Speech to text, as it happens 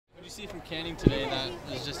see from Canning today that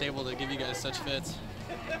is just able to give you guys such fits?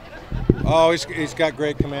 Oh, he's got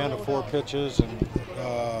great command of 4 pitches, and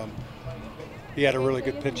he had a really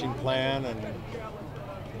good pitching plan. And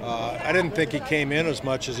I didn't think he came in as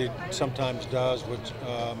much as he sometimes does, which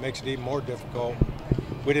makes it even more difficult.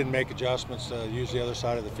 We didn't make adjustments to use the other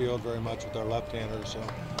side of the field very much with our left-handers, so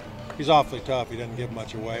he's awfully tough. He doesn't give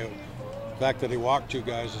much away. The fact that he walked 2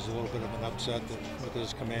 guys is a little bit of an upset with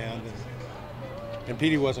his command. And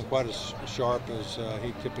Petey wasn't quite as sharp as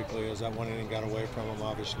he typically is. That one inning got away from him,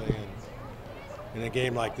 obviously. And in a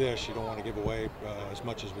game like this, you don't want to give away as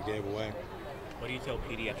much as we gave away. What do you tell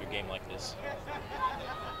Petey after a game like this?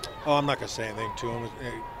 Oh, I'm not going to say anything to him.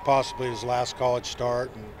 Possibly his last college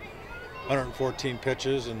start and 114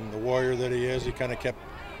 pitches, and the warrior that he is, he kind of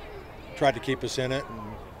tried to keep us in it and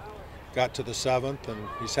got to the 7th, and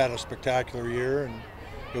he's had a spectacular year, and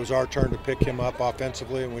it was our turn to pick him up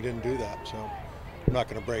offensively, and we didn't do that. So I'm not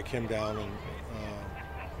going to break him down, and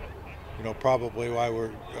probably why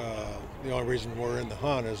the only reason we're in the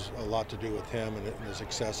hunt is a lot to do with him and the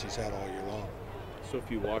success he's had all year long. So if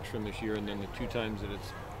you watch from this year and then the 2 times that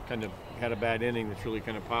it's kind of had a bad inning that's really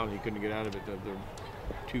kind of piled, he couldn't get out of it, the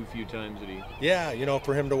too few times that he... Yeah,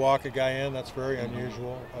 for him to walk a guy in, that's very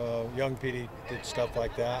unusual. Young Petey did stuff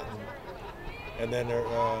like that, and then their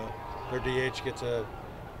DH gets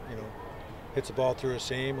hits the ball through a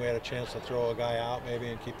seam. We had a chance to throw a guy out maybe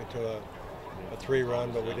and keep it to a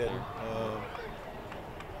 3-run, but we didn't.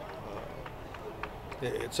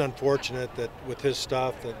 It's unfortunate that with his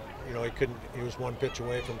stuff that he was 1 pitch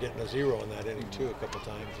away from getting a 0 in that inning too a couple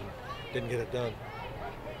times and didn't get it done.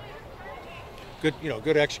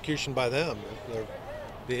 Good execution by them.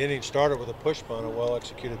 The inning started with a push bunt, a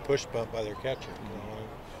well-executed push bunt by their catcher.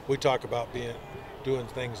 We talk about doing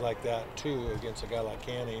things like that too against a guy like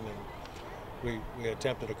Canning, and we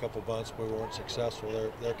attempted a couple bunts, but we weren't successful.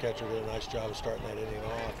 Their catcher did a nice job of starting that inning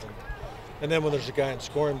off, and then when there's a guy in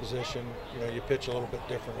scoring position, you pitch a little bit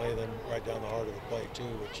differently than right down the heart of the plate too,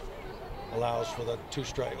 which allows for the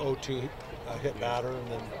 2-strike 0-2 hit batter and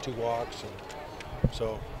then 2 walks, and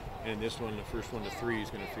so. And this one, the first 1 to 3,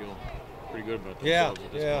 is going to feel pretty good about themselves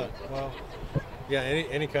at this point. Well, yeah,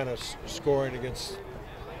 any kind of scoring against,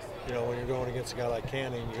 when you're going against a guy like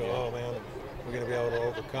Canning, you go, oh man, we're going to be able to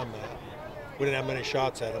overcome that. We didn't have many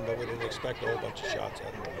shots at him, but we didn't expect a whole bunch of shots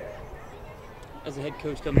at him. As a head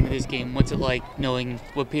coach coming into this game, what's it like knowing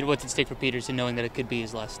what's at stake for Peterson, knowing that it could be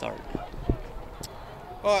his last start?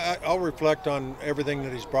 Well, I'll reflect on everything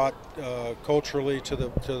that he's brought culturally to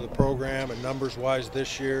the program and numbers-wise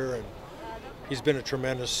this year, and he's been a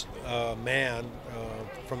tremendous man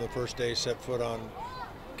from the first day he set foot on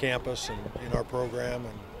campus and in our program.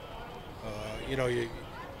 And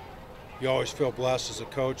you always feel blessed as a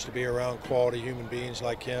coach to be around quality human beings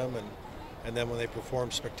like him, and then when they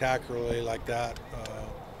perform spectacularly like that,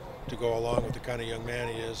 to go along with the kind of young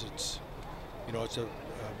man he is, it's a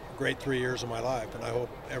great 3 years of my life, and I hope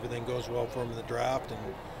everything goes well for him in the draft and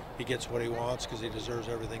he gets what he wants, because he deserves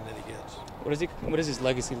everything that he gets. What does his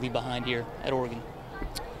legacy leave behind here at Oregon?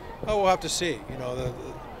 Oh, we'll have to see.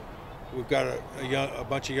 We've got a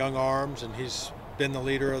bunch of young arms, and he's been the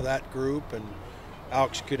leader of that group. And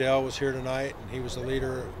Alex Cudell was here tonight, and he was the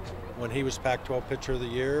leader when he was Pac-12 Pitcher of the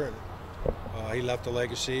Year, and he left a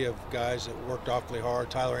legacy of guys that worked awfully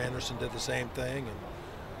hard. Tyler Anderson did the same thing,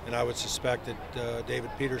 and I would suspect that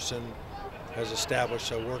David Peterson has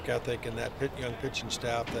established a work ethic in that young pitching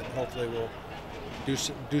staff that hopefully will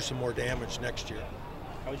do some more damage next year.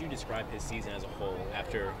 How would you describe his season as a whole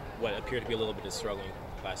after what appeared to be a little bit of struggling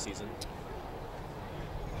last season?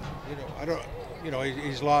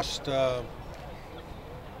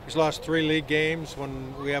 He's lost 3 league games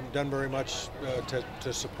when we haven't done very much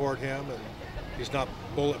to support him, and he's not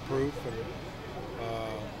bulletproof. And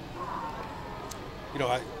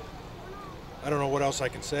I don't know what else I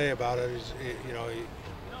can say about it.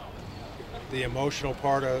 The emotional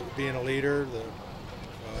part of being a leader,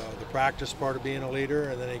 the practice part of being a leader,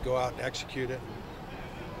 and then they go out and execute it.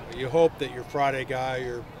 You hope that your Friday guy,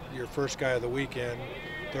 your first guy of the weekend,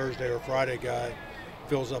 Thursday or Friday guy,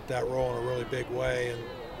 fills up that role in a really big way. And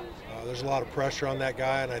there's a lot of pressure on that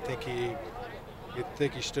guy, and I think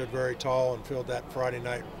he stood very tall and filled that Friday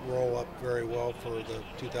night role up very well for the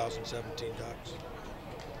 2017 Ducks.